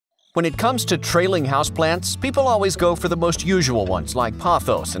When it comes to trailing houseplants, people always go for the most usual ones like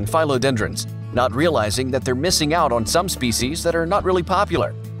pothos and philodendrons, not realizing that they're missing out on some species that are not really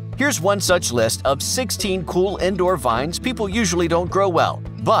popular. Here's one such list of 16 cool indoor vines people usually don't grow well,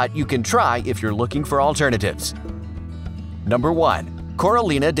 but you can try if you're looking for alternatives. Number 1.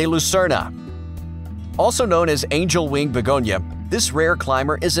 Corallina de Lucerna. Also known as Angel Wing Begonia, this rare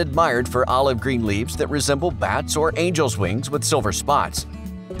climber is admired for olive green leaves that resemble bats or angel's wings with silver spots.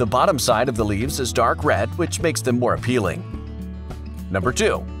 The bottom side of the leaves is dark red, which makes them more appealing. Number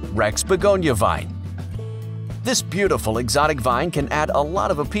 2. Rex Begonia Vine. This beautiful exotic vine can add a lot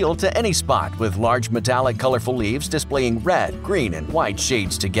of appeal to any spot with large metallic colorful leaves displaying red, green, and white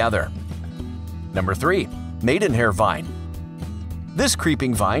shades together. Number 3. Maidenhair Vine. This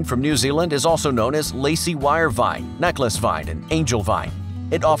creeping vine from New Zealand is also known as lacy wire vine, necklace vine, and angel vine.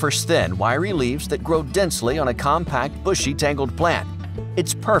 It offers thin, wiry leaves that grow densely on a compact, bushy, tangled plant.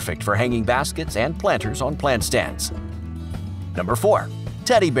 It's perfect for hanging baskets and planters on plant stands. Number 4.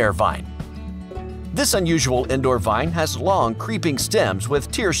 Teddy Bear Vine. This unusual indoor vine has long, creeping stems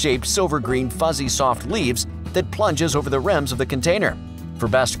with tear-shaped silver-green fuzzy soft leaves that plunges over the rims of the container. For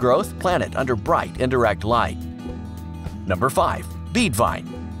best growth, plant it under bright, indirect light. Number 5. Bead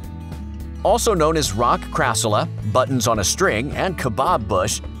Vine. Also known as rock crassula, buttons on a string, and kebab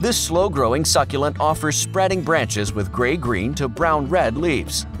bush, this slow-growing succulent offers spreading branches with gray-green to brown-red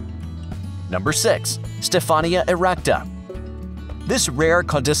leaves. Number 6. Stephania erecta. This rare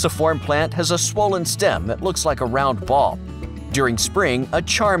caudiciform plant has a swollen stem that looks like a round ball. During spring, a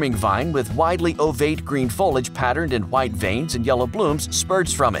charming vine with widely ovate green foliage patterned in white veins and yellow blooms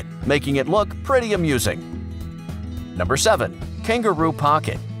spurts from it, making it look pretty amusing. Number 7. Kangaroo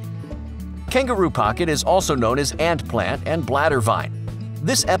Pocket. Kangaroo Pocket is also known as ant plant and bladder vine.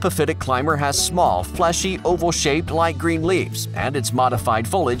 This epiphytic climber has small, fleshy, oval-shaped light green leaves, and its modified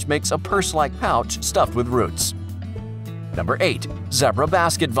foliage makes a purse-like pouch stuffed with roots. Number 8. Zebra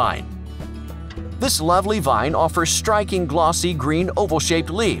Basket Vine. This lovely vine offers striking glossy green oval-shaped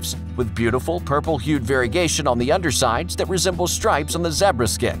leaves with beautiful purple-hued variegation on the undersides that resemble stripes on the zebra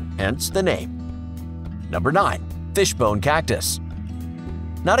skin, hence the name. Number 9. Fishbone Cactus.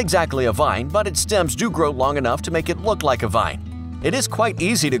 Not exactly a vine, but its stems do grow long enough to make it look like a vine. It is quite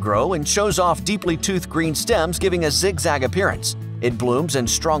easy to grow and shows off deeply toothed green stems giving a zigzag appearance. It blooms in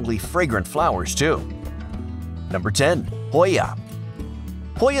strongly fragrant flowers too. Number 10. Hoya.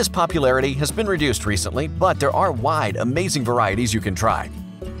 Hoya's popularity has been reduced recently, but there are wide, amazing varieties you can try.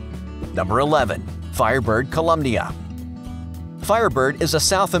 Number 11. Firebird Columnia. Firebird is a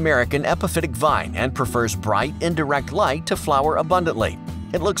South American epiphytic vine and prefers bright, indirect light to flower abundantly.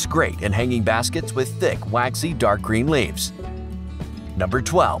 It looks great in hanging baskets with thick, waxy, dark green leaves. Number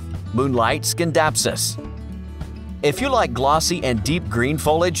 12. Moonlight Scindapsus. If you like glossy and deep green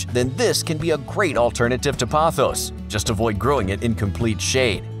foliage, then this can be a great alternative to pothos. Just avoid growing it in complete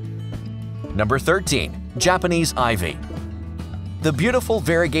shade. Number 13. Japanese Ivy. The beautiful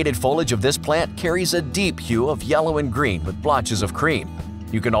variegated foliage of this plant carries a deep hue of yellow and green with blotches of cream.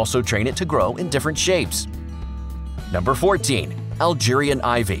 You can also train it to grow in different shapes. Number 14. Algerian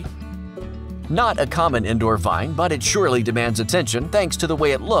Ivy. Not a common indoor vine, but it surely demands attention thanks to the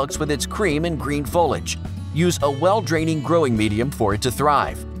way it looks with its cream and green foliage. Use a well-draining growing medium for it to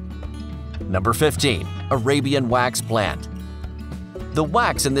thrive. Number 15. Arabian Wax Plant. The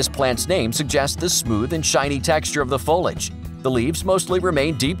wax in this plant's name suggests the smooth and shiny texture of the foliage. The leaves mostly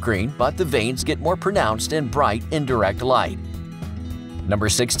remain deep green, but the veins get more pronounced in bright, indirect light. Number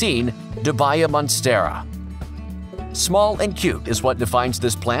 16. Dubia Monstera. Small and cute is what defines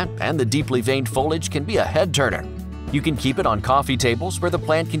this plant, and the deeply veined foliage can be a head-turner. You can keep it on coffee tables where the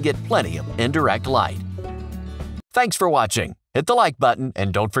plant can get plenty of indirect light. Thanks for watching. Hit the like button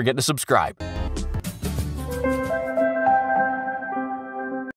and don't forget to subscribe.